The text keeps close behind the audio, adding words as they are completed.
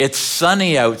It's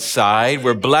sunny outside.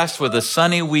 We're blessed with a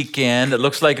sunny weekend. It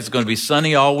looks like it's going to be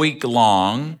sunny all week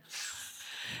long.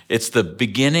 It's the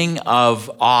beginning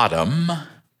of autumn,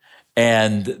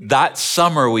 and that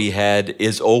summer we had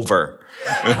is over.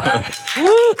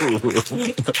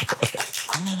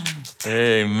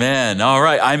 Amen. All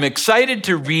right. I'm excited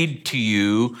to read to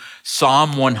you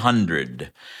Psalm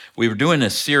 100. We were doing a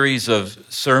series of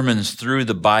sermons through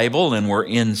the Bible, and we're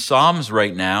in Psalms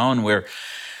right now, and we're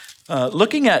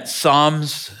looking at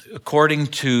Psalms according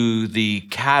to the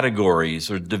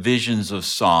categories or divisions of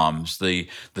Psalms, the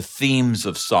themes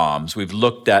of Psalms. We've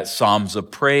looked at Psalms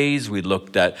of praise, we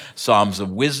looked at Psalms of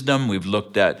wisdom, we've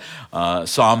looked at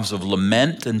Psalms of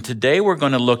lament, and today we're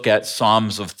going to look at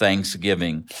Psalms of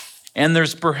thanksgiving. And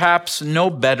there's perhaps no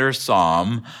better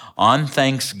psalm on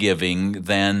thanksgiving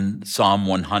than Psalm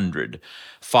 100.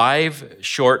 5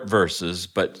 short verses,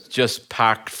 but just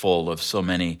packed full of so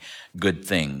many good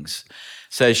things. It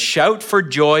says, "Shout for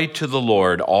joy to the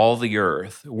Lord, all the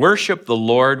earth. Worship the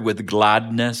Lord with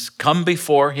gladness. Come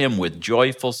before him with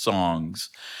joyful songs.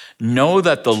 Know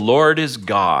that the Lord is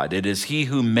God. It is he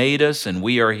who made us, and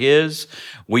we are his.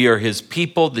 We are his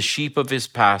people, the sheep of his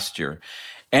pasture.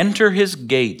 Enter his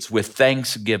gates with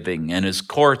thanksgiving and his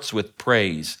courts with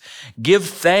praise. Give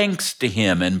thanks to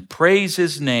him and praise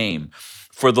his name.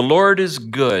 For the Lord is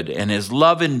good, and his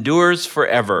love endures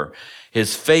forever.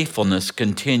 His faithfulness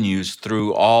continues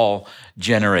through all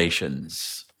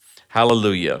generations."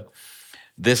 Hallelujah.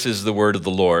 This is the word of the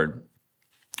Lord.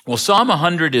 Well, Psalm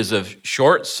 100 is a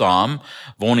short psalm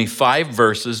of only 5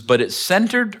 verses, but it's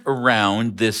centered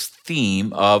around this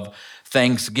theme of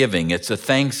thanksgiving. It's a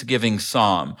thanksgiving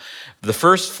psalm. The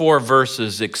first 4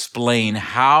 verses explain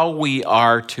how we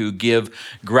are to give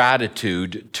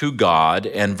gratitude to God,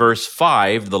 and verse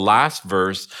 5, the last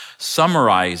verse,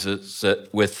 summarizes it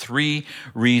with 3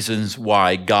 reasons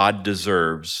why God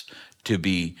deserves to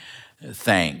be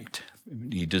thanked.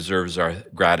 He deserves our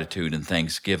gratitude and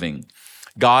thanksgiving.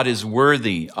 God is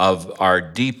worthy of our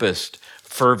deepest,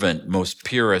 fervent, most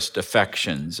purest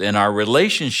affections, and our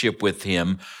relationship with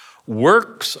him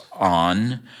works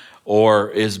on or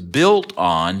is built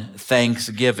on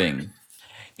thanksgiving.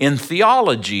 In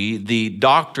theology, the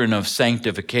doctrine of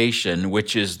sanctification,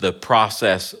 which is the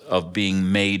process of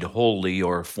being made holy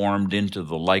or formed into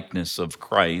the likeness of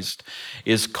Christ,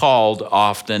 is called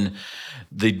often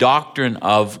the doctrine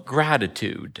of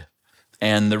gratitude.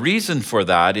 And the reason for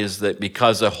that is that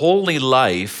because a holy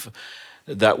life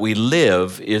that we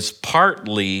live is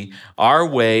partly our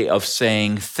way of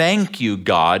saying, thank you,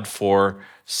 God, for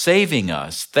saving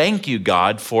us. Thank you,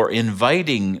 God, for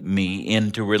inviting me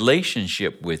into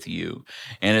relationship with you.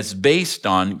 And it's based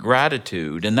on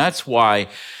gratitude. And that's why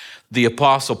the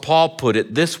Apostle Paul put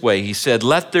it this way. He said,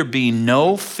 "Let there be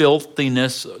no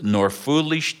filthiness, nor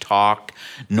foolish talk,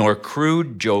 nor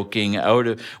crude joking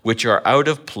which are out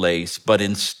of place, but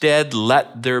instead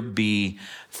let there be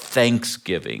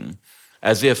thanksgiving."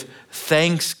 As if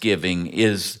thanksgiving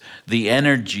is the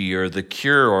energy or the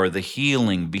cure or the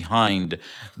healing behind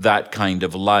that kind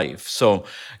of life. So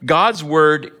God's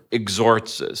word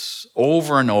exhorts us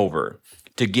over and over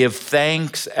to give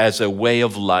thanks as a way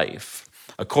of life.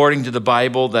 According to the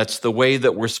Bible, that's the way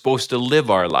that we're supposed to live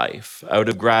our life, out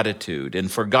of gratitude.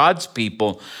 And for God's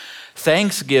people,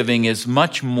 thanksgiving is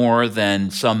much more than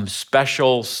some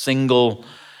special single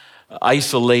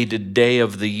isolated day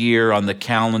of the year on the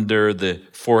calendar, the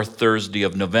 4th Thursday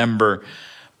of November.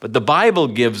 But the Bible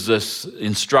gives us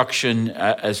instruction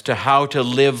as to how to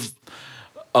live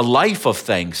a life of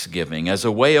thanksgiving as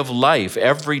a way of life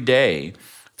every day.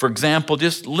 For example,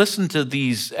 just listen to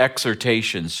these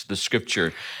exhortations, the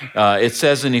scripture. It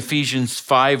says in Ephesians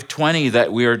 5:20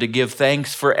 that we are to give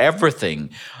thanks for everything,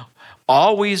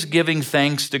 always giving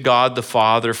thanks to God the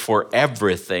Father for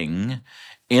everything,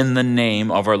 in the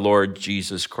name of our Lord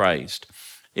Jesus Christ.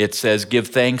 It says, give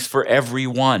thanks for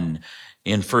everyone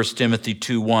in 1 Timothy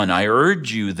 2:1. I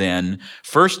urge you then,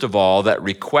 first of all, that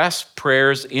requests,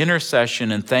 prayers,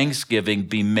 intercession, and thanksgiving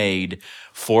be made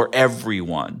for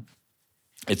everyone.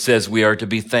 It says we are to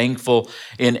be thankful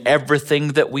in everything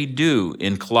that we do.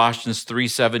 In Colossians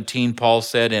 3:17, Paul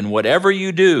said, and whatever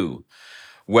you do,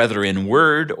 whether in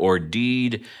word or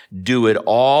deed, do it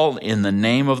all in the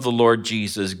name of the Lord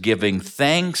Jesus, giving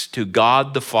thanks to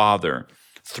God the Father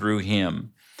through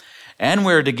him. And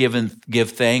we're to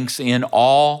give thanks in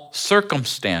all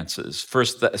circumstances. 1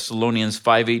 Thessalonians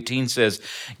 5:18 says,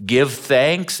 give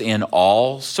thanks in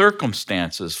all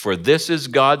circumstances, for this is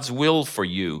God's will for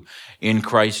you in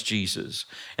Christ Jesus.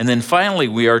 And then finally,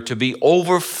 we are to be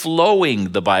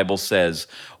overflowing, the Bible says,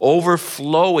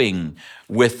 overflowing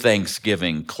with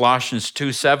thanksgiving. Colossians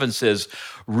 2:7 says,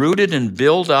 rooted and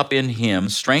built up in him,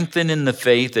 strengthened in the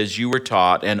faith as you were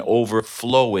taught, and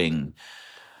overflowing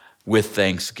with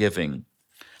thanksgiving.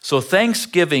 So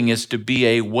thanksgiving is to be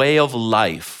a way of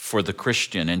life for the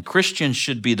Christian, and Christians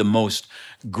should be the most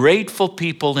grateful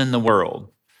people in the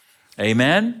world.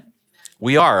 Amen?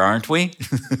 We are, aren't we?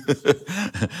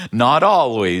 Not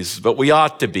always, but we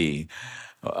ought to be.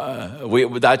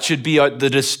 That should be the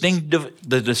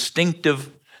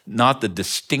distinctive, not the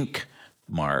distinct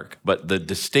mark, but the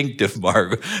distinctive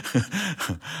mark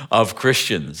of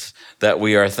Christians, that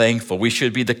we are thankful. We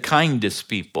should be the kindest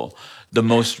people, the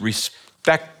most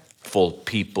respectful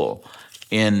people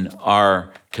in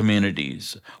our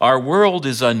communities. Our world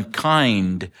is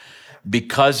unkind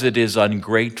because it is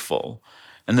ungrateful.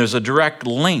 And there's a direct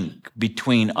link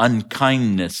between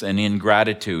unkindness and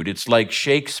ingratitude. It's like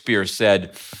Shakespeare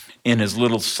said in his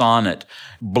little sonnet,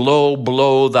 blow,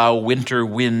 blow, thou winter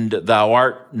wind, thou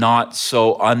art not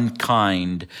so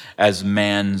unkind as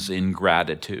man's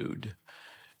ingratitude.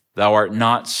 Thou art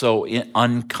not so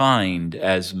unkind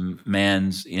as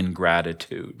man's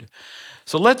ingratitude.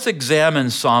 So let's examine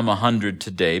Psalm 100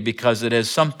 today because it has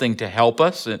something to help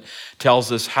us. It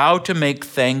tells us how to make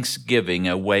thanksgiving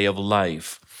a way of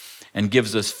life and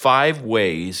gives us 5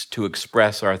 ways to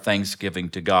express our thanksgiving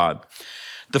to God.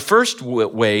 The first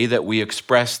way that we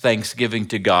express thanksgiving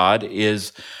to God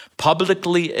is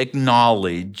publicly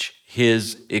acknowledge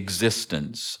his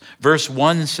existence. Verse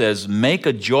 1 says, make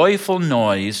a joyful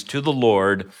noise to the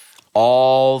Lord,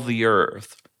 all the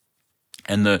earth.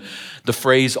 And the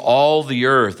phrase all the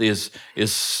earth is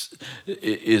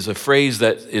a phrase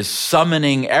that is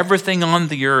summoning everything on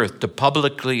the earth to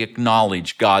publicly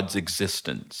acknowledge God's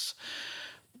existence.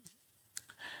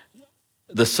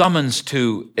 The summons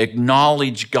to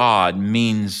acknowledge God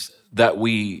means that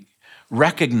we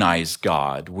recognize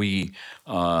God. We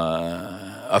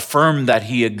affirm that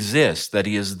he exists, that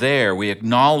he is there. We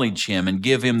acknowledge him and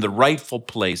give him the rightful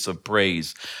place of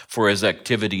praise for his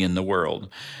activity in the world.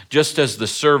 Just as the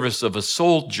service of a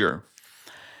soldier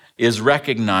is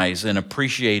recognized and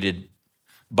appreciated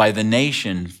by the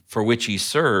nation for which he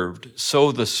served,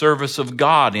 so the service of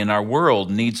God in our world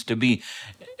needs to be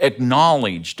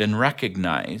acknowledged and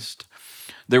recognized.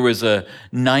 There was a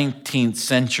 19th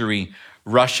century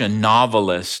Russian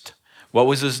novelist. What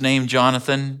was his name,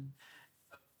 Jonathan?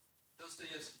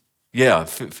 Yeah.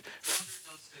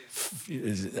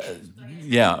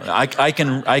 I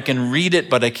can read it,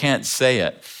 but I can't say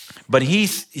it. But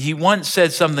he once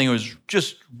said something that was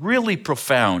just really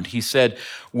profound. He said,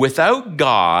 without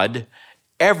God,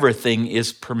 everything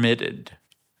is permitted.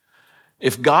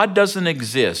 If God doesn't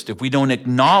exist, if we don't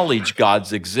acknowledge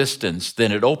God's existence,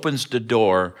 then it opens the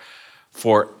door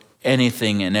for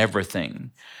anything and everything.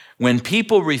 When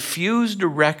people refuse to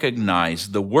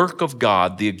recognize the work of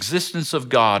God, the existence of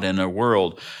God in our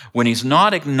world, when he's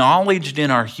not acknowledged in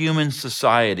our human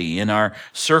society, in our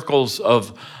circles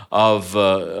of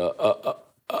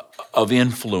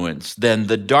influence, then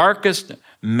the darkest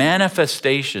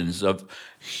manifestations of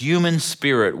human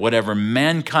spirit, whatever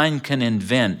mankind can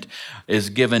invent,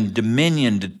 is given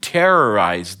dominion to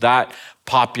terrorize that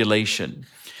population.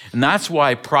 And that's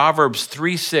why Proverbs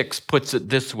 3:6 puts it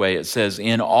this way. It says,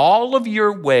 in all of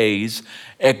your ways,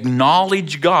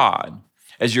 acknowledge God.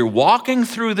 As you're walking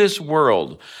through this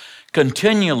world,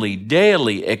 continually,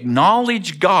 daily,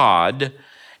 acknowledge God,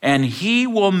 and he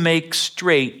will make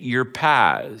straight your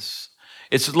paths.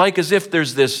 It's like as if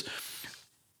there's this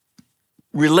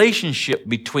relationship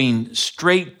between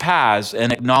straight paths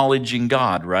and acknowledging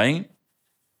God, right?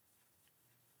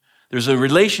 There's a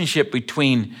relationship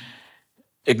between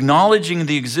acknowledging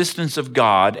the existence of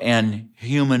God and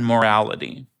human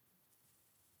morality.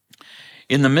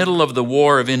 In the middle of the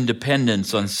War of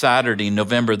Independence on Saturday,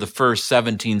 November the 1st,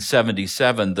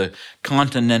 1777, the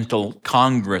Continental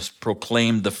Congress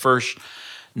proclaimed the first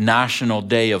National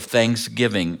Day of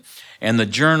Thanksgiving. And the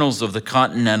journals of the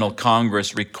Continental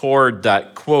Congress record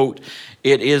that, quote,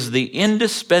 it is the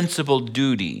indispensable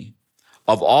duty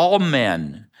of all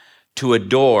men to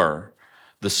adore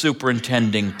the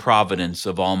superintending providence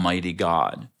of Almighty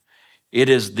God. It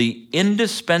is the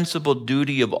indispensable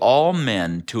duty of all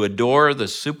men to adore the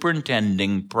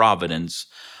superintending providence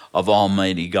of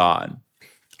Almighty God.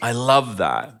 I love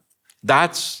that.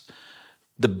 That's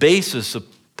the basis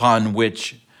upon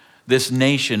which this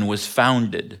nation was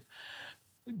founded.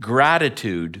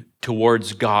 gratitude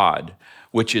towards God,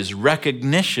 which is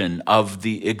recognition of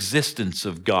the existence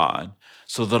of God,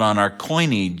 so that on our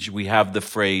coinage we have the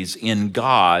phrase, "In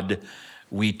God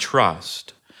we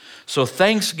trust." So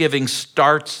thanksgiving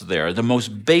starts there. The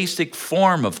most basic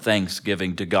form of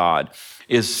thanksgiving to God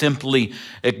is simply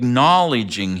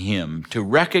acknowledging him, to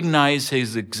recognize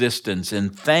his existence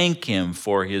and thank him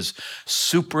for his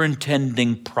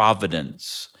superintending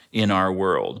providence in our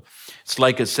world. It's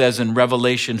like it says in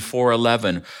Revelation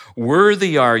 4:11,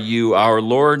 "Worthy are you, our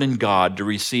Lord and God, to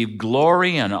receive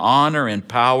glory and honor and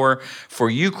power, for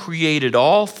you created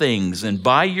all things, and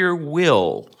by your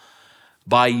will,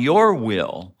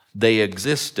 they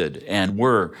existed and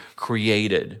were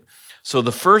created." So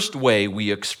the first way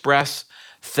we express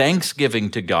thanksgiving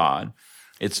to God,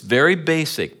 it's very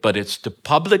basic, but it's to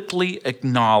publicly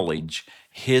acknowledge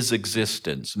his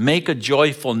existence. Make a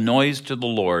joyful noise to the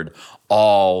Lord,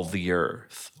 all the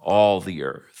earth, all the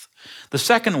earth. The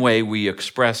second way we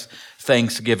express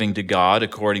thanksgiving to God,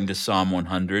 according to Psalm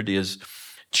 100, is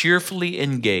cheerfully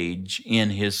engage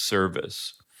in his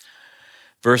service.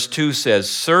 Verse 2 says,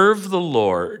 "Serve the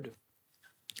Lord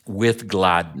with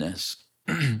gladness."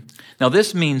 Now,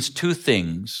 this means two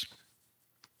things.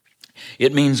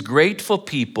 It means grateful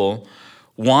people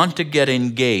want to get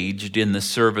engaged in the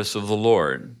service of the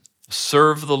Lord.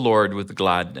 Serve the Lord with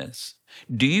gladness.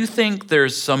 Do you think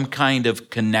there's some kind of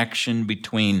connection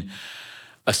between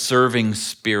a serving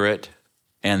spirit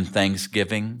and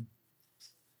thanksgiving?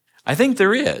 I think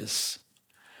there is.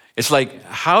 It's like,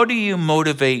 how do you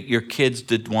motivate your kids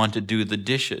to want to do the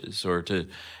dishes or to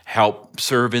help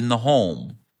serve in the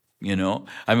home? You know,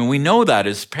 I mean, we know that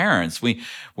as parents,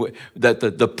 that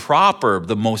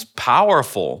the most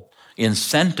powerful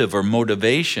incentive or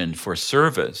motivation for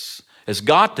service has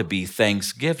got to be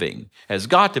thanksgiving, has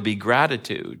got to be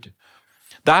gratitude.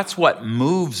 That's what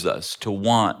moves us to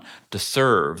want to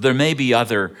serve. There may be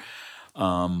other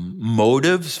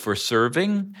motives for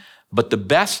serving, but the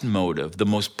best motive, the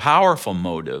most powerful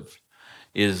motive,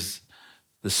 is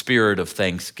the spirit of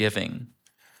thanksgiving.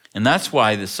 And that's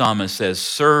why the psalmist says,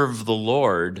 "Serve the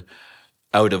Lord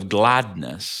out of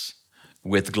gladness,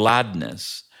 with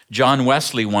gladness." John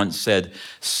Wesley once said,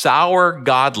 "Sour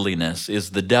godliness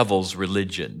is the devil's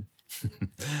religion."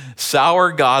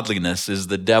 Sour godliness is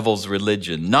the devil's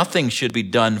religion. Nothing should be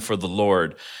done for the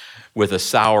Lord with a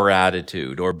sour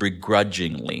attitude or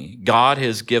begrudgingly. God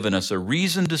has given us a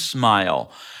reason to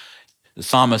smile. The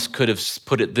psalmist could have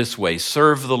put it this way: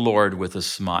 serve the Lord with a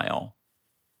smile.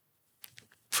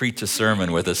 Preach a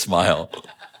sermon with a smile.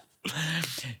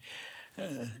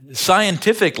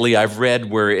 Scientifically, I've read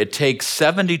where it takes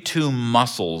 72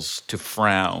 muscles to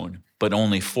frown, but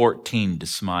only 14 to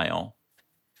smile.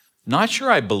 Not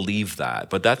sure I believe that,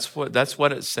 but that's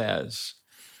what it says.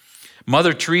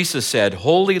 Mother Teresa said,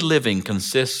 "Holy living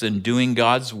consists in doing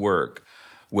God's work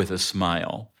with a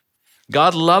smile."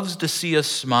 God loves to see us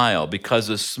smile because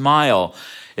a smile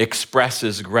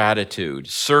expresses gratitude.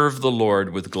 Serve the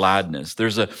Lord with gladness.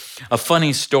 There's a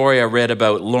funny story I read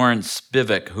about Lawrence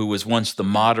Spivak, who was once the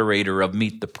moderator of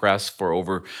Meet the Press for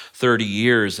over 30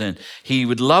 years, and he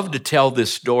would love to tell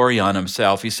this story on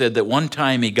himself. He said that one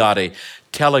time he got a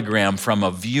telegram from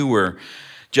a viewer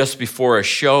just before a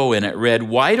show, and it read,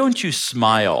 "Why don't you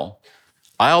smile?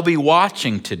 I'll be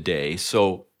watching today,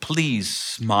 so please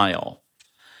smile."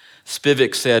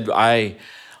 Spivak said,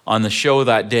 on the show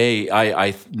that day,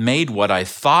 I made what I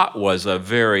thought was a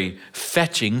very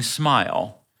fetching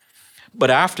smile. But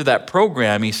after that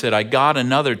program, he said, I got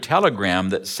another telegram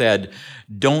that said,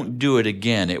 "Don't do it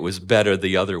again. It was better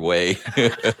the other way."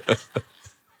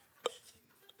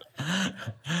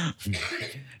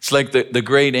 It's like the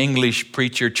great English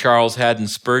preacher Charles Haddon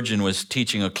Spurgeon was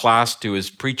teaching a class to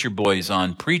his preacher boys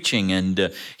on preaching,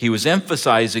 and he was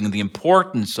emphasizing the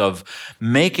importance of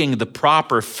making the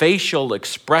proper facial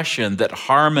expression that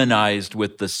harmonized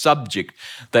with the subject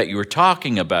that you were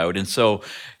talking about. And so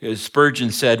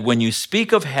Spurgeon said, "When you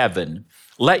speak of heaven,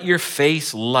 let your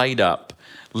face light up.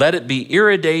 Let it be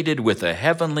irradiated with a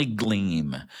heavenly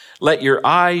gleam. Let your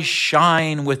eyes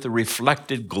shine with the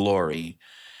reflected glory."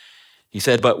 He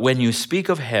said, "But when you speak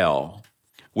of hell,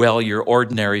 well, your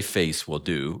ordinary face will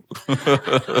do."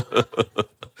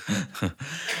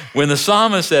 When the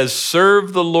psalmist says,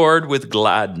 "Serve the Lord with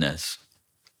gladness,"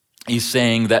 he's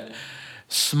saying that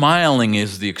smiling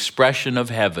is the expression of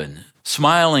heaven.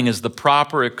 Smiling is the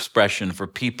proper expression for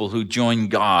people who join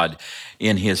God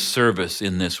in his service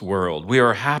in this world. We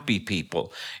are happy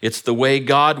people. It's the way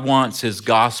God wants his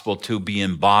gospel to be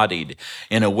embodied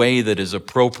in a way that is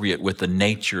appropriate with the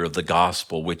nature of the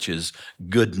gospel, which is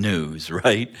good news,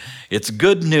 right? It's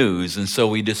good news, and so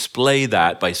we display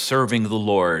that by serving the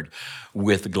Lord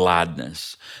with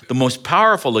gladness. The most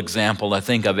powerful example I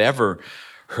think I've ever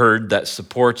heard that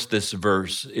supports this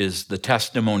verse is the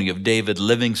testimony of David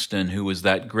Livingstone, who was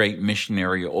that great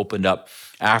missionary who opened up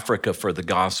Africa for the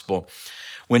gospel.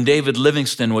 When David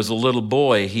Livingstone was a little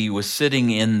boy, he was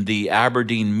sitting in the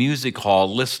Aberdeen Music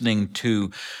Hall listening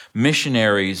to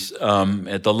missionaries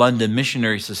at the London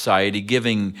Missionary Society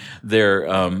giving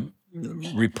their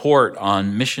report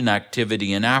on mission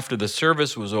activity. And after the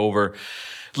service was over,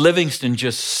 Livingstone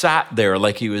just sat there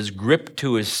like he was gripped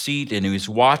to his seat, and he was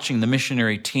watching the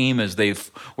missionary team as they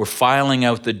were filing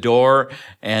out the door,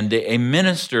 and a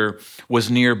minister was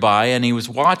nearby, and he was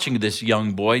watching this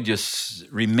young boy just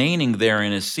remaining there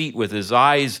in his seat with his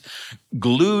eyes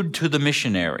glued to the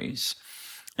missionaries.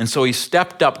 And so he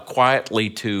stepped up quietly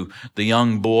to the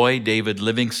young boy, David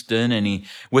Livingstone, and he,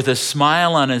 with a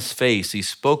smile on his face, he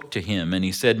spoke to him, and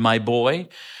he said, "My boy,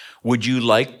 would you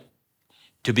like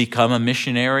to become a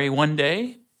missionary one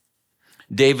day?"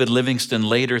 David Livingstone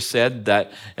later said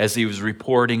that as he was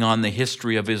reporting on the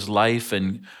history of his life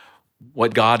and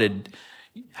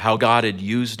how God had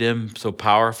used him so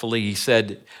powerfully, he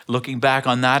said, looking back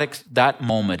on that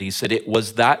moment, he said, it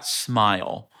was that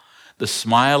smile, the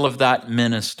smile of that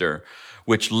minister,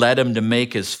 which led him to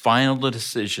make his final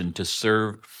decision to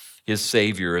serve his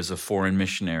Savior as a foreign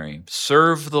missionary.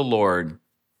 Serve the Lord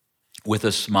with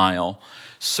a smile.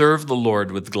 Serve the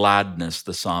Lord with gladness,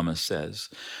 the psalmist says.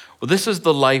 Well, this is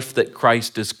the life that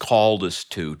Christ has called us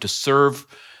to serve,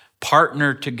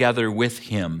 partner together with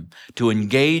him, to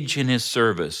engage in his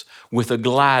service with a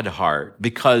glad heart,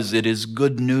 because it is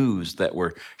good news that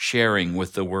we're sharing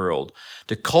with the world.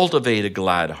 To cultivate a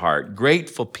glad heart.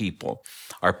 Grateful people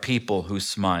are people who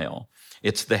smile.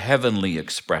 It's the heavenly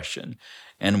expression.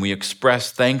 And we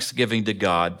express thanksgiving to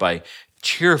God by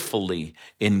cheerfully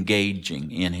engaging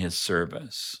in his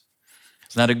service.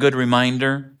 Isn't that a good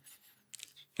reminder?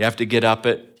 You have to get up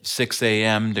at 6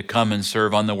 a.m. to come and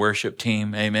serve on the worship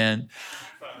team. Amen.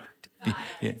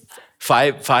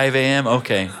 5 a.m.?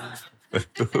 Okay.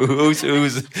 Who's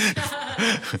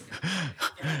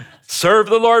serve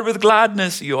the Lord with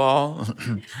gladness, you all.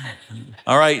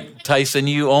 All right, Tyson,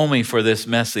 you owe me for this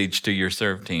message to your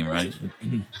serve team, right?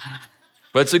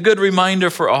 But it's a good reminder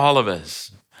for all of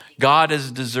us. God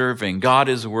is deserving. God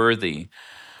is worthy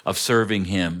of serving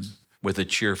him with a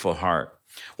cheerful heart.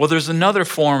 Well, there's another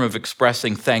form of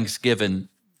expressing thanksgiving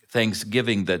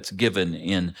that's given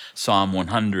in Psalm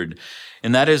 100,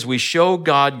 and that is we show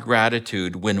God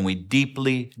gratitude when we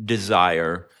deeply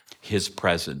desire his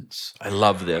presence. I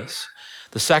love this.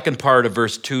 The second part of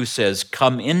verse 2 says,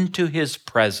 "Come into his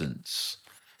presence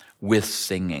with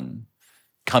singing."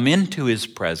 Come into his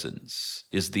presence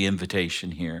is the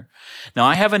invitation here. Now,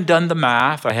 I haven't done the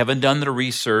math, I haven't done the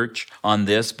research on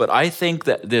this, but I think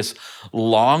that this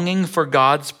longing for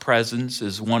God's presence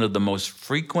is one of the most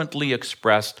frequently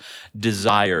expressed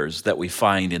desires that we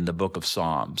find in the book of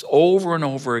Psalms. Over and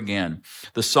over again,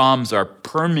 the Psalms are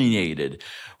permeated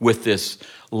with this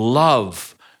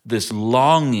love, this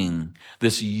longing,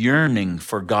 this yearning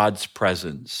for God's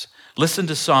presence. Listen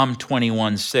to Psalm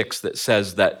 21:6 that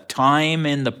says that time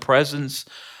in the presence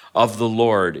of the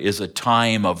Lord is a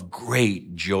time of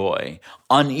great joy,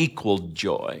 unequaled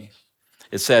joy.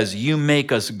 It says, "You make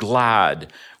us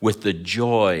glad with the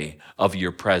joy of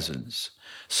your presence."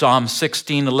 Psalm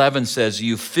 16:11 says,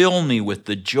 "You fill me with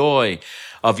the joy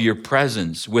of your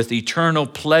presence, with eternal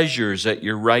pleasures at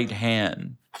your right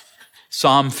hand."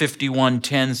 Psalm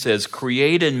 51:10 says,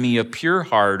 "Create in me a pure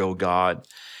heart, O God,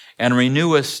 and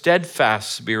renew a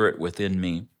steadfast spirit within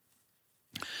me.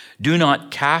 Do not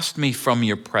cast me from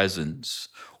your presence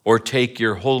or take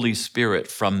your Holy Spirit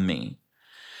from me."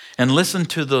 And listen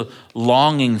to the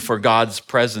longing for God's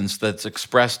presence that's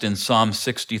expressed in Psalm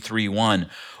 63:1.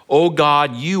 "O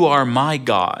God, you are my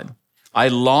God. I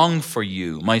long for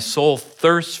you. My soul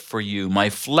thirsts for you.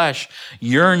 My flesh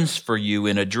yearns for you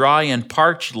in a dry and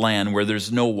parched land where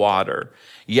there's no water.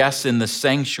 Yes, in the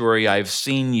sanctuary I've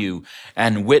seen you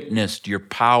and witnessed your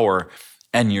power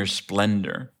and your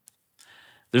splendor."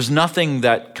 There's nothing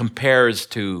that compares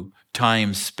to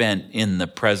time spent in the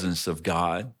presence of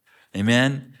God.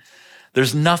 Amen?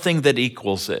 There's nothing that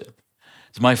equals it.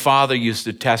 As my father used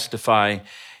to testify,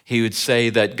 he would say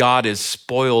that God has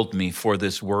spoiled me for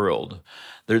this world,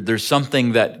 There's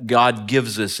something that God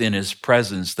gives us in his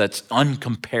presence that's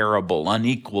uncomparable,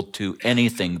 unequal to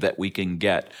anything that we can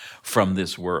get from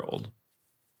this world.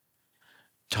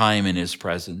 Time in his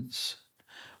presence.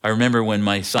 I remember when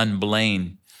my son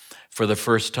Blaine, for the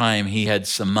first time, he had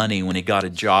some money when he got a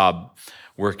job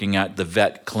working at the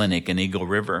vet clinic in Eagle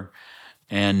River.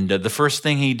 And the first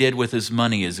thing he did with his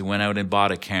money is he went out and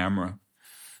bought a camera.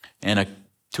 And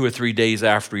 2 or 3 days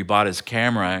after he bought his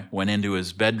camera, I went into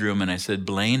his bedroom and I said,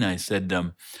 Blaine, I said,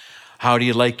 how do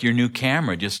you like your new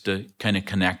camera? Just to kind of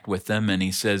connect with them. And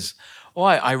he says, oh,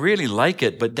 I really like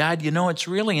it. But Dad, it's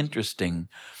really interesting.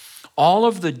 All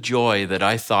of the joy that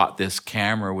I thought this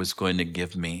camera was going to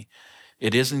give me,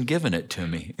 it isn't giving it to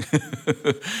me.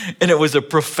 And it was a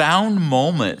profound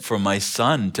moment for my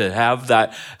son to have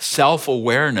that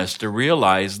self-awareness, to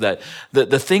realize that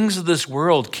the things of this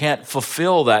world can't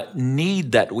fulfill that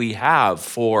need that we have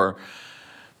for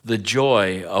the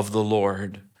joy of the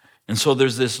Lord. And so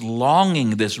there's this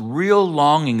longing, this real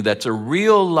longing that's a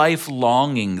real life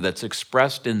longing that's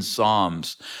expressed in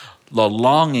Psalms, the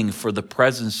longing for the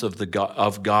presence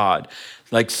of God.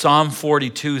 Like Psalm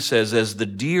 42 says, as the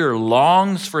deer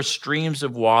longs for streams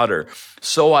of water,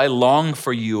 so I long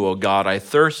for you, O God. I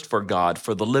thirst for God,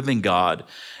 for the living God.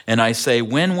 And I say,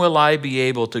 when will I be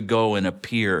able to go and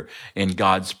appear in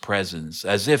God's presence?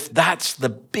 As if that's the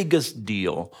biggest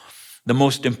deal, the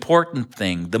most important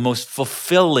thing, the most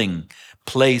fulfilling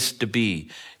place to be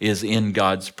is in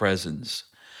God's presence.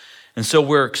 And so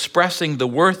we're expressing the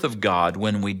worth of God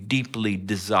when we deeply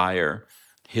desire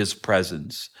his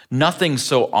presence. Nothing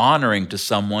so honoring to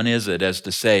someone, is it, as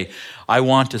to say, I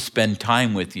want to spend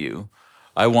time with you.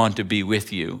 I want to be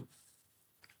with you.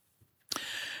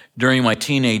 During my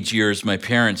teenage years, my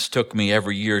parents took me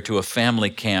every year to a family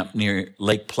camp near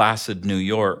Lake Placid, New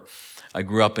York. I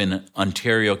grew up in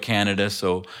Ontario, Canada,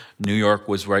 so New York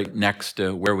was right next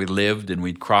to where we lived, and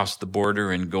we'd cross the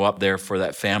border and go up there for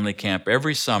that family camp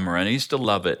every summer, and I used to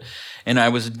love it. And I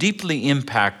was deeply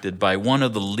impacted by one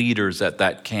of the leaders at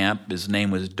that camp. His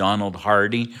name was Donald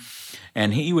Hardy,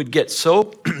 and he would get so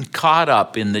caught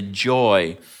up in the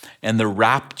joy and the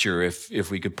rapture,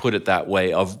 if we could put it that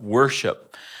way, of worship,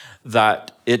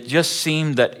 that it just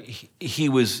seemed that he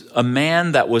was a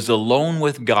man that was alone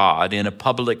with God in a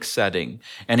public setting,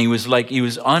 and he was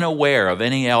unaware of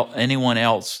anyone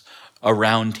else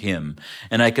around him.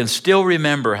 And I can still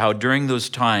remember how during those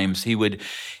times he would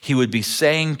be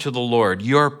saying to the Lord,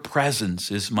 your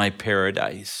presence is my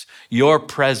paradise. Your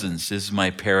presence is my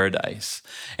paradise.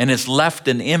 And it's left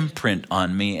an imprint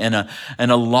on me and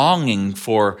a longing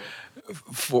for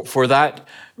that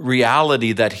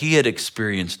reality that he had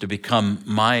experienced to become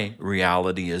my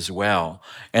reality as well.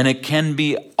 And it can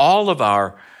be all of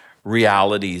our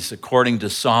realities, according to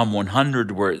Psalm 100,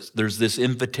 where there's this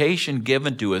invitation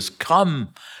given to us,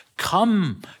 come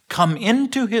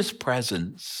into his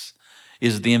presence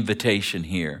is the invitation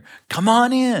here. Come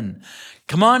on in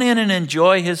and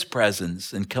enjoy his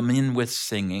presence, and come in with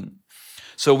singing.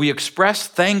 So we express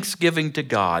thanksgiving to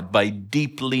God by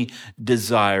deeply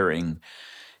desiring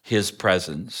his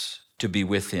presence, to be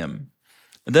with him.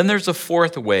 And then there's a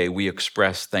fourth way we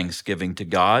express thanksgiving to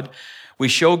God. We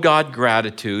show God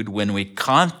gratitude when we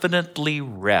confidently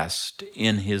rest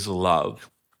in his love.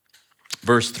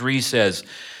 Verse 3 says,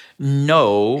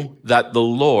 know that the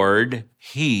Lord,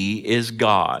 he is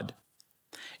God.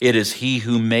 It is he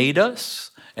who made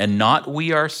us and not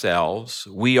we ourselves.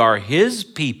 We are his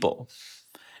people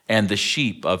and the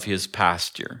sheep of his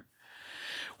pasture.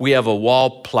 We have a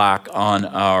wall plaque on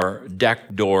our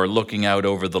deck door looking out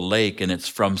over the lake, and it's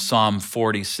from Psalm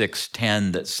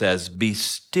 46:10 that says, be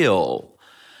still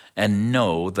and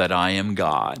know that I am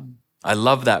God. I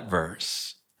love that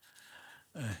verse.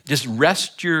 Just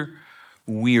rest your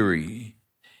worries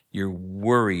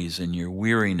and your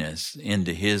weariness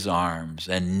into his arms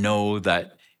and know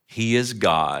that he is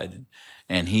God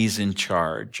and he's in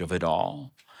charge of it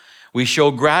all. We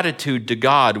show gratitude to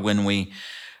God when we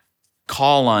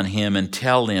call on him and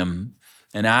tell him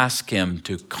and ask him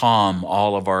to calm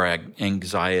all of our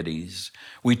anxieties.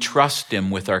 We trust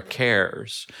him with our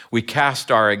cares. We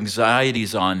cast our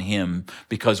anxieties on him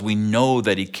because we know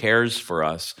that he cares for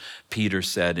us, Peter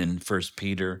said in 1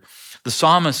 Peter. The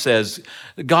psalmist says,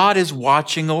 God is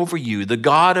watching over you, the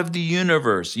God of the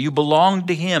universe. You belong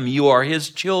to him. You are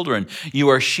his children. You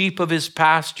are sheep of his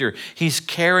pasture. He's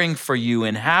caring for you,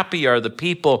 and happy are the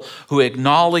people who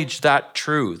acknowledge that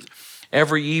truth.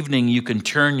 Every evening you can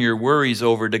turn your worries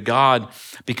over to God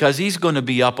because he's going to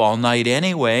be up all night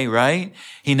anyway, right?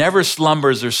 He never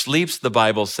slumbers or sleeps, the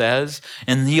Bible says,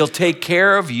 and he'll take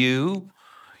care of you.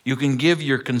 You can give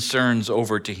your concerns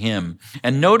over to him.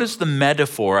 And notice the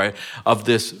metaphor of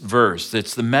this verse.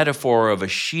 It's the metaphor of a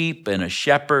sheep and a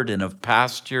shepherd and of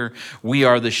pasture. We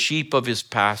are the sheep of his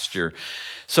pasture.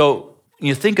 So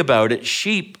you think about it,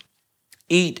 sheep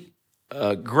eat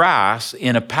grass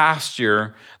in a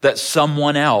pasture that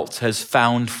someone else has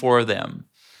found for them,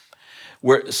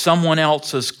 where someone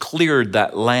else has cleared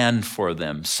that land for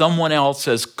them. Someone else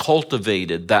has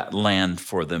cultivated that land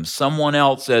for them. Someone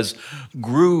else has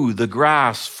grew the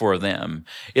grass for them.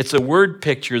 It's a word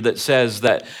picture that says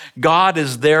that God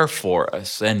is there for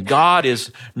us and God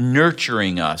is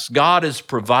nurturing us. God is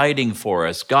providing for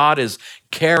us. God is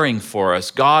caring for us.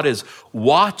 God is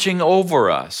watching over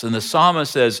us. And the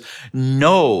psalmist says,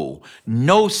 know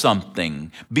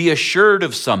something, be assured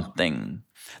of something,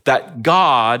 that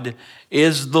God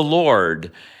is the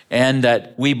Lord, and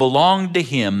that we belong to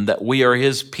him, that we are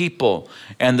his people,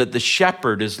 and that the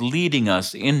shepherd is leading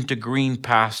us into green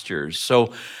pastures. So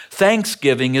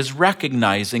thanksgiving is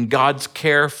recognizing God's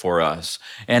care for us,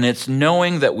 and it's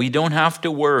knowing that we don't have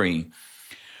to worry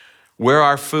where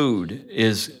our food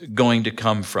is going to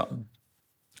come from.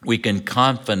 We can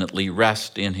confidently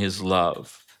rest in his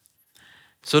love.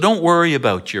 So don't worry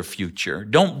about your future.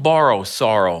 Don't borrow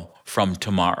sorrow from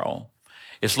tomorrow.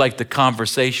 It's like the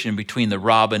conversation between the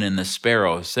robin and the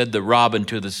sparrow. Said the robin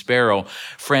to the sparrow,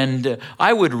 "Friend,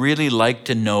 I would really like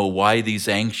to know why these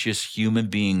anxious human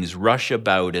beings rush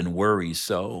about and worry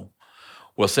so."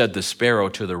 Well, said the sparrow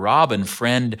to the robin,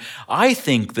 "Friend, I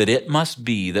think that it must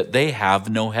be that they have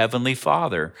no heavenly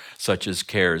Father, such as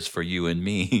cares for you and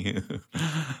me."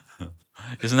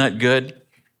 Isn't that good?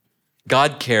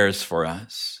 God cares for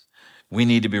us. We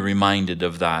need to be reminded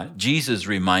of that. Jesus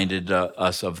reminded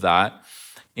us of that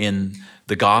in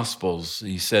the Gospels.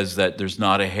 He says that there's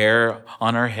not a hair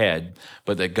on our head,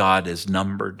 but that God is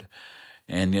numbered.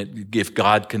 And if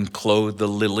God can clothe the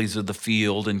lilies of the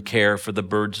field and care for the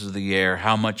birds of the air,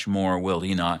 how much more will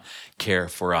he not care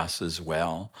for us as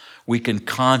well? We can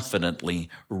confidently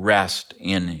rest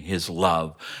in his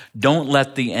love. Don't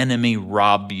let the enemy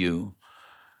rob you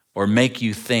or make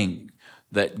you think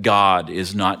that God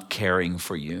is not caring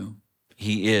for you.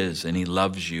 He is, and he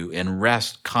loves you, and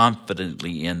rest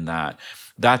confidently in that.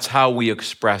 That's how we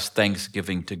express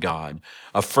thanksgiving to God,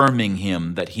 affirming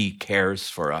him that he cares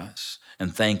for us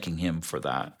and thanking him for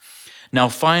that. Now,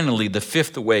 finally, the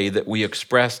fifth way that we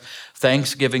express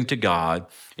thanksgiving to God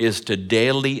is to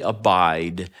daily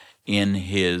abide in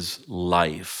his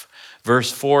life.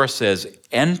 Verse 4 says,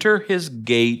 "Enter his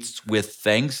gates with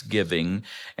thanksgiving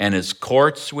and his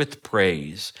courts with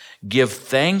praise. Give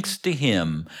thanks to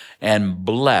him and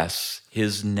bless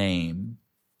his name."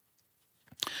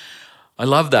 I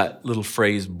love that little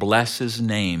phrase, bless his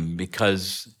name,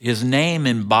 because his name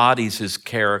embodies his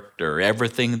character,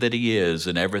 everything that he is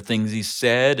and everything he's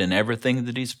said and everything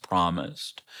that he's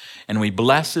promised. And we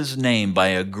bless his name by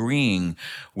agreeing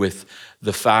with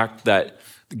the fact that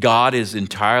God is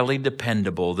entirely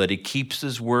dependable, that he keeps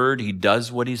his word, he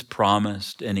does what he's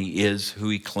promised, and he is who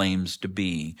he claims to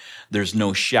be. There's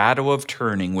no shadow of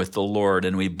turning with the Lord,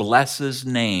 and we bless his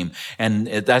name. And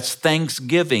that's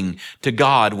thanksgiving to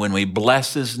God when we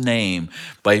bless his name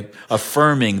by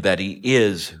affirming that he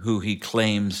is who he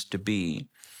claims to be.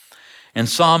 And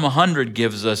Psalm 100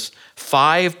 gives us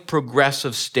 5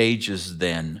 progressive stages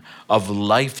then of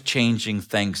life-changing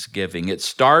thanksgiving. It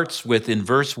starts with, in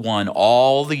verse 1,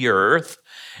 all the earth,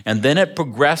 and then it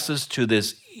progresses to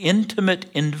this intimate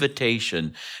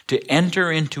invitation to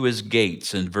enter into his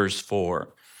gates in verse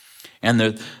 4. And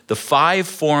the 5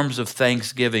 forms of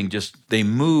thanksgiving they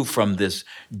move from this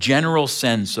general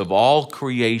sense of all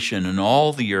creation and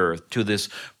all the earth to this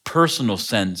personal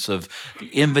sense of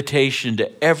invitation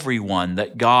to everyone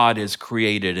that God has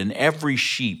created and every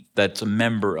sheep that's a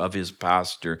member of his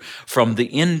pasture, from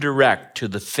the indirect to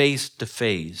the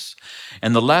face-to-face.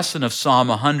 And the lesson of Psalm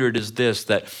 100 is this,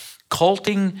 that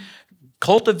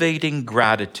cultivating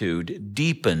gratitude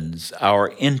deepens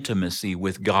our intimacy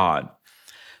with God.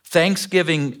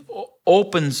 Thanksgiving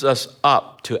opens us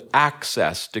up to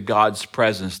access to God's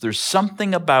presence. There's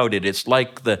something about it. It's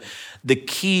like the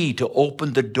key to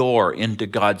open the door into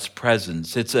God's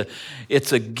presence. It's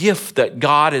a gift that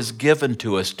God has given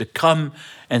to us to come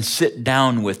and sit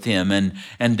down with him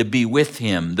and to be with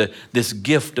him, this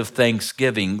gift of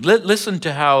thanksgiving. Listen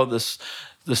to how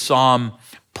the psalm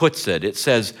puts it. It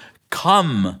says,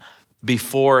 "Come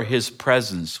before his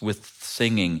presence with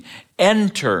singing.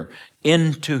 Enter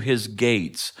into his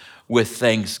gates with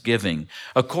thanksgiving."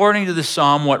 According to the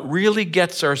psalm, what really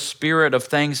gets our spirit of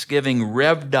thanksgiving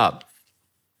revved up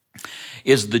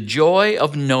is the joy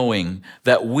of knowing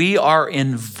that we are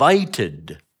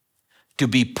invited to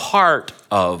be part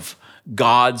of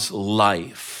God's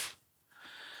life.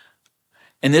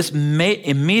 And this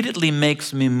immediately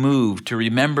makes me move to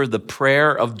remember the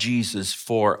prayer of Jesus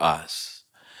for us.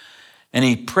 And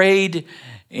he prayed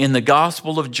in the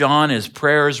Gospel of John, his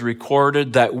prayer is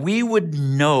recorded, that we would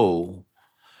know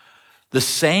the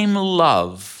same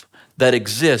love that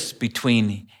exists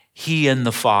between he and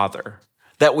the Father,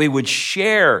 that we would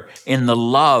share in the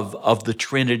love of the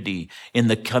Trinity, in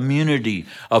the community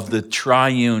of the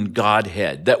triune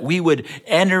Godhead, that we would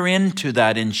enter into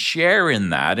that and share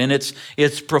in that. And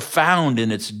it's profound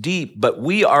and it's deep, but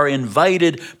we are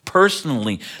invited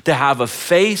personally to have a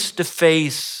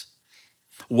face-to-face,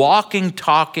 walking,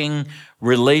 talking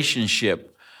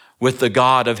relationship with the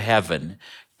God of heaven.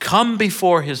 Come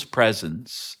before his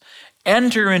presence.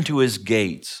 Enter into his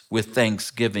gates with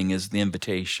thanksgiving is the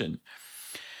invitation.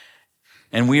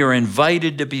 And we are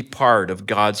invited to be part of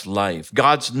God's life.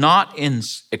 God's not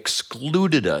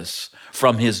excluded us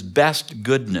from his best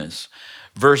goodness.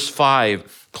 Verse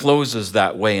 5 closes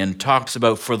that way and talks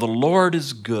about, for the Lord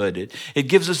is good. It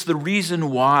gives us the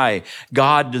reason why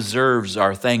God deserves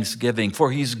our thanksgiving.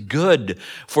 For he's good,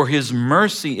 for his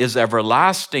mercy is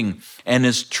everlasting, and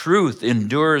his truth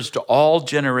endures to all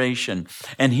generation.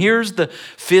 And here's the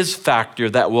fizz factor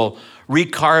that will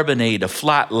recarbonate a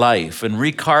flat life and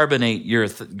recarbonate your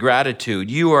gratitude.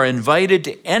 You are invited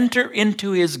to enter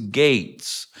into his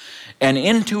gates and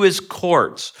into his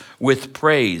courts with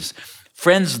praise.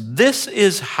 Friends, this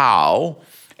is how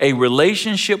a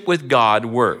relationship with God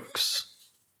works.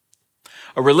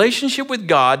 A relationship with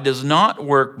God does not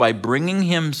work by bringing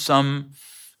him some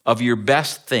of your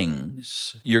best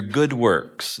things, your good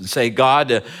works, and say,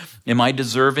 God, am I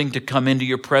deserving to come into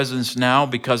your presence now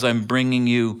because I'm bringing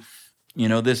you,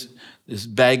 this this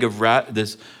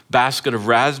basket of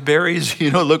raspberries?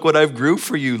 Look what I've grew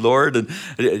for you, Lord. And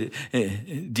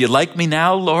do you like me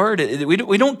now, Lord?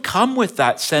 We don't come with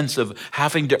that sense of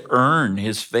having to earn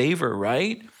his favor,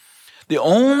 right? The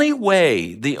only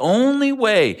way that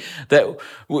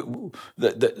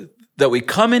we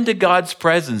come into God's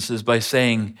presence is by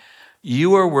saying,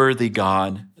 you are worthy,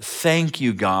 God. Thank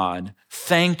you, God.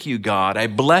 Thank you, God. I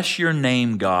bless your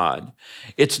name, God.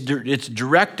 It's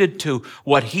directed to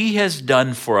what he has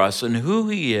done for us and who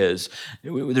he is.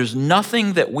 There's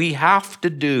nothing that we have to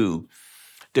do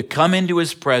to come into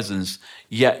his presence,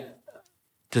 yet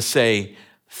to say,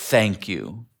 thank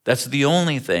you. That's the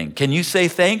only thing. Can you say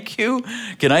thank you?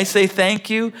 Can I say thank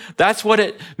you? That's what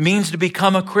it means to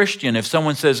become a Christian. If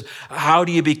someone says, how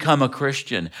do you become a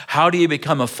Christian? How do you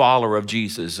become a follower of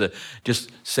Jesus? Just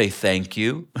say thank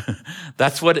you.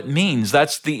 That's what it means.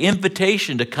 That's the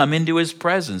invitation to come into his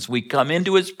presence. We come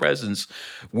into his presence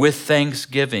with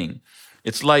thanksgiving.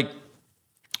 It's like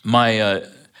my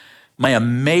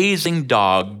amazing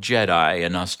dog, Jedi,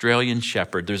 an Australian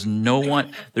Shepherd. There's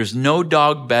no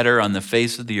dog better on the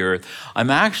face of the earth. I'm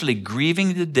actually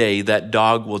grieving the day that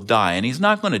dog will die. And he's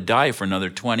not going to die for another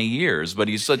 20 years, but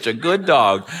he's such a good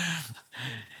dog.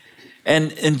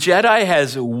 And Jedi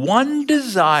has one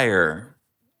desire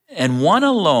and one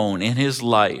alone in his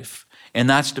life, and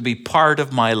that's to be part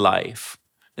of my life.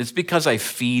 It's because I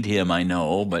feed him, I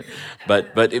know, but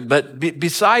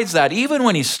besides that, even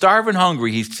when he's starving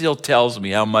hungry, he still tells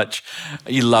me how much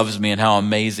he loves me and how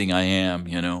amazing I am,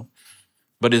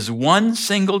 But his one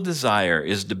single desire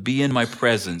is to be in my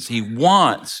presence. He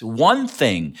wants one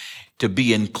thing, to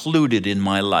be included in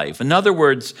my life. In other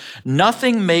words,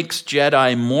 nothing makes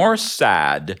Jedi more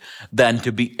sad than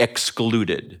to be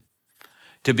excluded,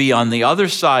 to be on the other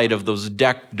side of those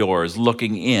deck doors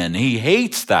looking in. He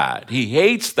hates that.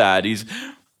 He's,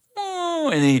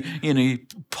 and he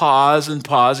pause and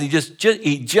pause. He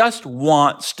just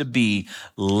wants to be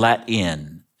let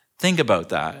in. Think about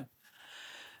that.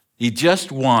 He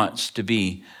just wants to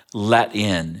be let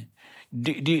in.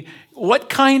 What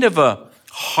kind of a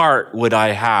heart would I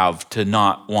have to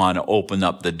not want to open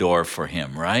up the door for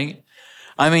him, right?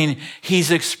 I mean,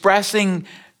 he's expressing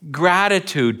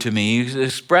gratitude to me. He's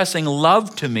expressing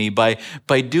love to me by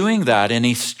doing that. And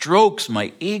he strokes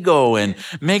my ego and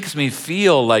makes me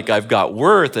feel like I've got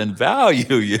worth and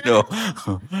value,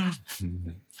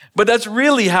 But that's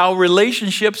really how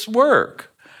relationships work.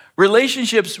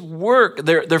 Relationships work.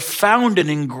 They're founded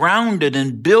and grounded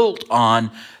and built on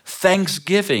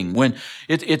thanksgiving. When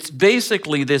it's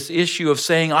basically this issue of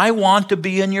saying, I want to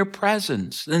be in your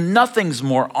presence. And nothing's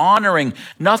more honoring.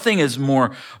 Nothing is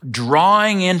more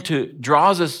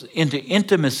draws us into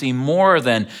intimacy more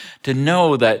than to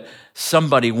know that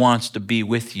somebody wants to be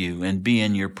with you and be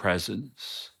in your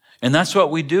presence. And that's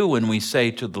what we do when we say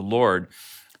to the Lord,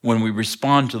 when we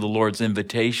respond to the Lord's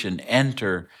invitation,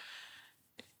 enter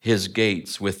his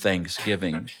gates with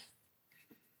thanksgiving.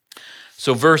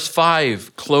 So verse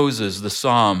 5 closes the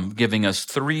psalm, giving us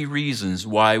 3 reasons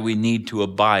why we need to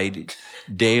abide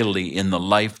daily in the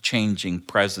life-changing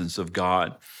presence of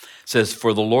God. It says,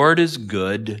 "For the Lord is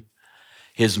good,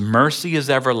 his mercy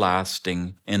is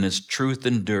everlasting, and his truth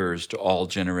endures to all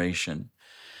generation."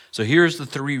 So here's the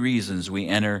 3 reasons we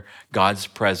enter God's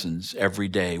presence every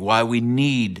day, why we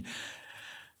need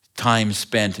time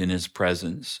spent in his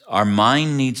presence. Our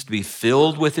mind needs to be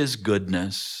filled with his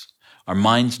goodness. Our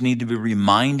minds need to be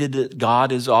reminded that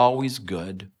God is always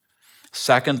good.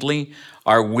 Secondly,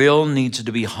 our will needs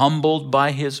to be humbled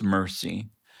by his mercy.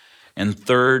 And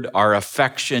third, our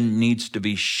affection needs to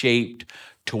be shaped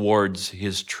towards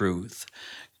his truth.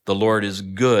 The Lord is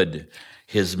good.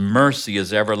 His mercy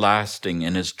is everlasting,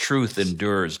 and his truth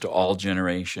endures to all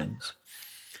generations.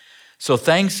 So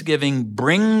thanksgiving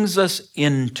brings us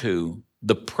into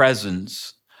the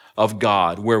presence of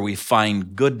God, where we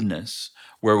find goodness,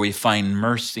 where we find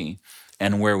mercy,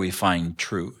 and where we find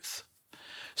truth.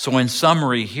 So in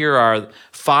summary, here are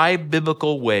 5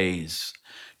 biblical ways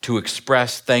to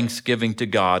express thanksgiving to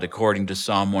God according to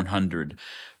Psalm 100.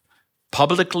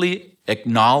 Publicly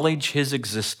acknowledge his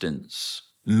existence.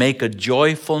 Make a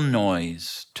joyful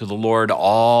noise to the Lord,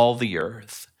 all the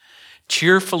earth.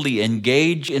 Cheerfully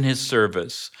engage in his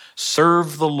service.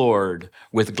 Serve the Lord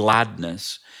with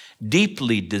gladness.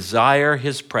 Deeply desire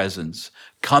his presence.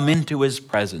 Come into his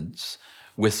presence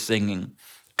with singing.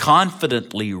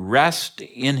 Confidently rest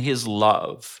in his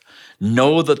love.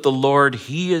 Know that the Lord,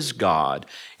 he is God.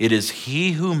 It is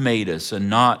he who made us and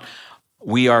not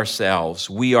we ourselves.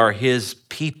 We are his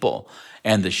people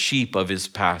and the sheep of his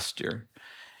pasture.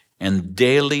 And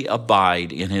daily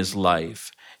abide in his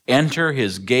life. Enter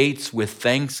his gates with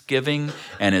thanksgiving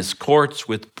and his courts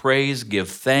with praise. Give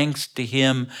thanks to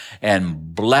him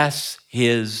and bless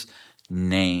his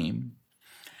name.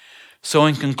 So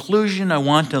in conclusion, I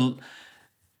want to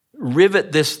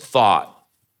rivet this thought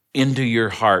into your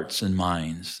hearts and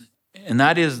minds. And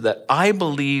that is that I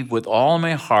believe with all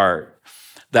my heart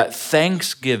that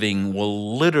thanksgiving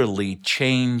will literally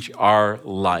change our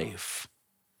life.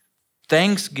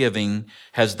 Thanksgiving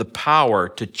has the power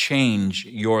to change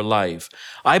your life.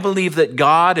 I believe that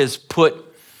God has put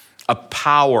a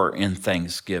power in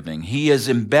thanksgiving. He has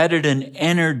embedded an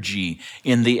energy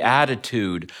in the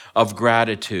attitude of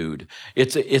gratitude.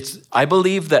 I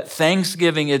believe that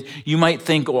thanksgiving, you might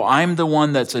think, oh, I'm the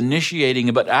one that's initiating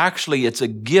it, but actually it's a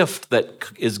gift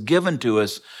that is given to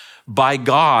us by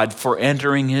God for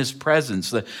entering his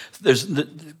presence.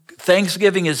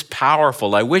 Thanksgiving is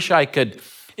powerful. I wish I could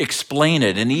explain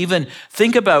it and even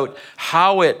think about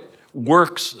how it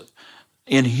works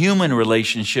in human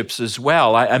relationships as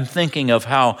well. I'm thinking of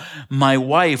how my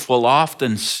wife will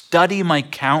often study my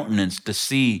countenance to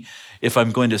see if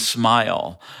I'm going to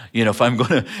smile. If I'm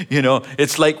going to,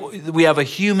 it's like we have a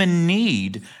human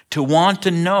need to want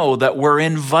to know that we're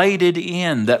invited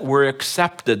in, that we're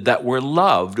accepted, that we're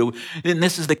loved. And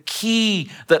this is the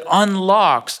key that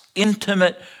unlocks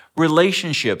intimate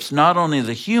relationships, not only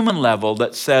the human level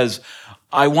that says,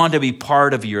 I want to be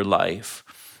part of your life,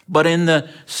 but in the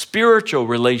spiritual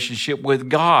relationship with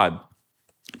God,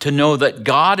 to know that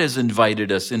God has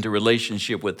invited us into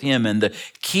relationship with him. And the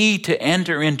key to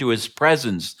enter into his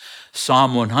presence,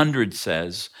 Psalm 100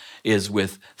 says, is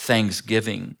with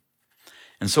thanksgiving.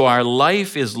 And so our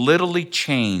life is literally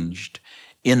changed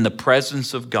in the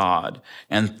presence of God.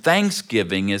 And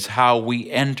thanksgiving is how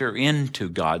we enter into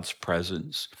God's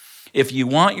presence. If you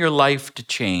want your life to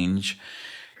change,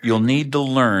 you'll need to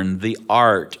learn the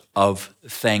art of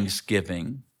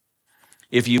thanksgiving.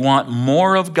 If you want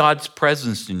more of God's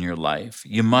presence in your life,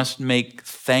 you must make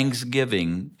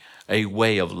thanksgiving a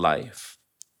way of life.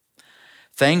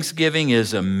 Thanksgiving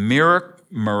is a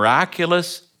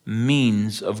miraculous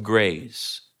means of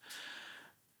grace.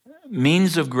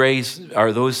 Means of grace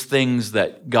are those things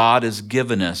that God has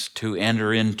given us to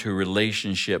enter into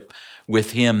relationship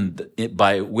with him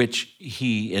by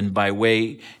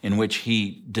way in which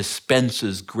he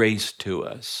dispenses grace to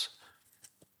us.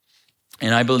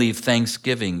 And I believe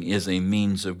thanksgiving is a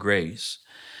means of grace.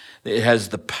 It has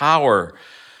the power.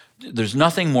 There's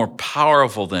nothing more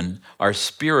powerful than our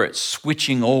spirit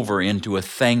switching over into a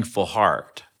thankful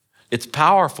heart. It's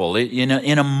powerful. In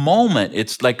a moment,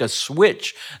 it's like a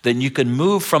switch. Then you can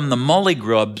move from the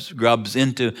mully-grubs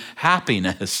into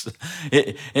happiness.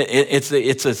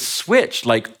 It's a switch.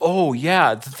 Like, oh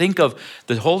yeah, think of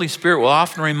the Holy Spirit will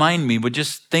often remind me, but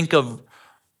just think of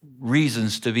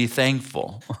reasons to be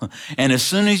thankful. And as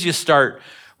soon as you start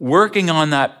working on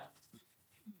that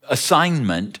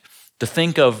assignment to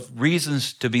think of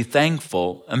reasons to be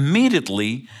thankful,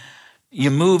 immediately you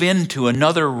move into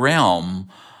another realm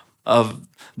of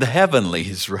the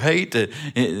heavenlies, right?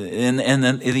 And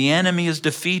then the enemy is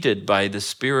defeated by the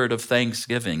spirit of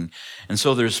thanksgiving. And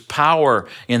so there's power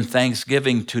in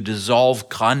thanksgiving to dissolve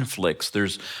conflicts.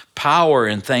 There's power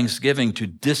in thanksgiving to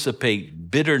dissipate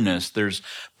bitterness. There's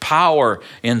power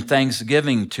in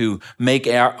thanksgiving to make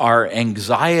our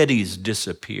anxieties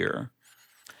disappear.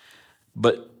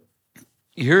 But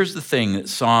here's the thing that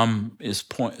Psalm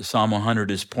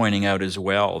 100 is pointing out as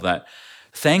well, that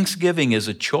thanksgiving is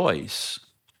a choice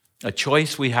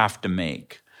we have to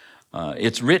make.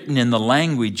 It's written in the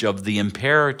language of the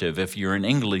imperative if you're an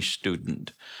English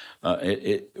student.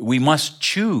 We must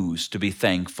choose to be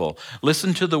thankful.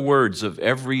 Listen to the words of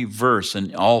every verse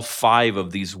in all 5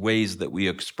 of these ways that we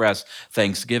express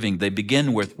thanksgiving. They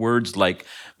begin with words like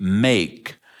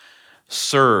make,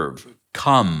 serve,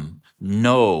 come,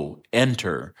 know,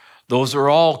 enter. Those are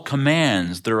all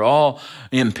commands. They're all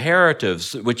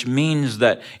imperatives, which means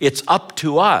that it's up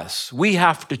to us. We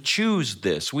have to choose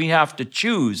this. We have to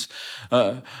choose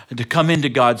to come into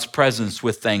God's presence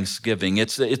with thanksgiving.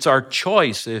 It's our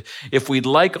choice. If we'd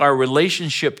like our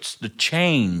relationships to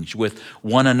change with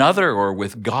one another or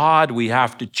with God, we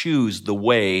have to choose the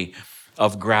way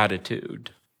of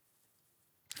gratitude.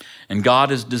 And God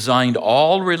has designed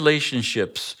all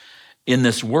relationships in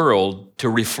this world to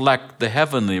reflect the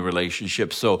heavenly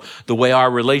relationship. So the way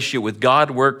our relationship with God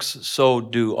works, so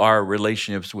do our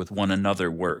relationships with one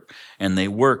another work. And they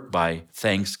work by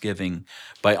thanksgiving,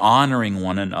 by honoring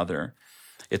one another.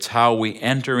 It's how we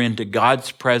enter into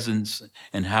God's presence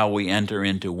and how we enter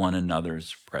into one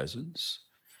another's presence.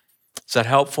 Is that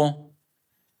helpful?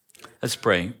 Let's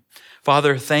pray.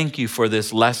 Father, thank you for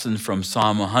this lesson from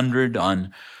Psalm 100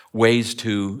 on ways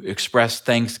to express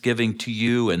thanksgiving to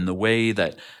you and the way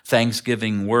that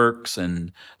thanksgiving works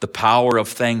and the power of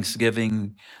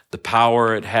thanksgiving, the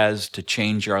power it has to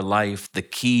change our life, the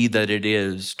key that it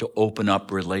is to open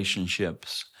up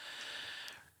relationships.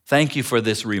 Thank you for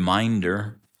this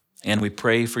reminder, and we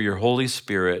pray for your Holy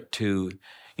Spirit to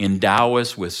endow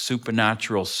us with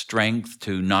supernatural strength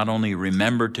to not only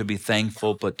remember to be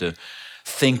thankful, but to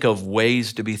think of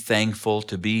ways to be thankful,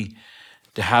 to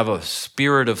have a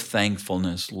spirit of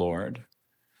thankfulness, Lord.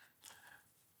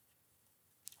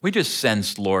 We just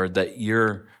sense, Lord, that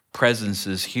your presence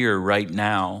is here right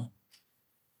now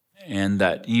and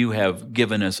that you have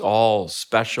given us all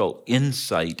special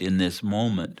insight in this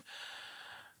moment,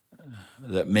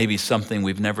 that maybe something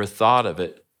we've never thought of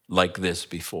it like this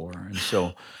before. And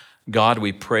so, God,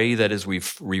 we pray that as we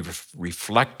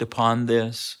reflect upon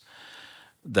this,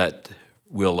 that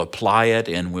we'll apply it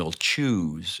and we'll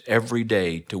choose every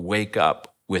day to wake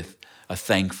up with a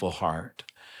thankful heart,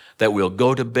 that we'll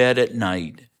go to bed at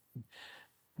night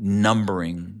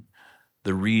numbering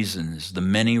the reasons, the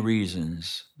many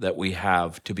reasons that we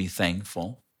have to be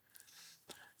thankful.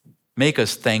 Make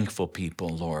us thankful people,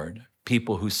 Lord,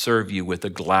 people who serve you with a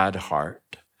glad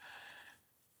heart.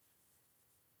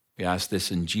 We ask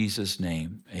this in Jesus'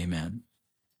 name, amen.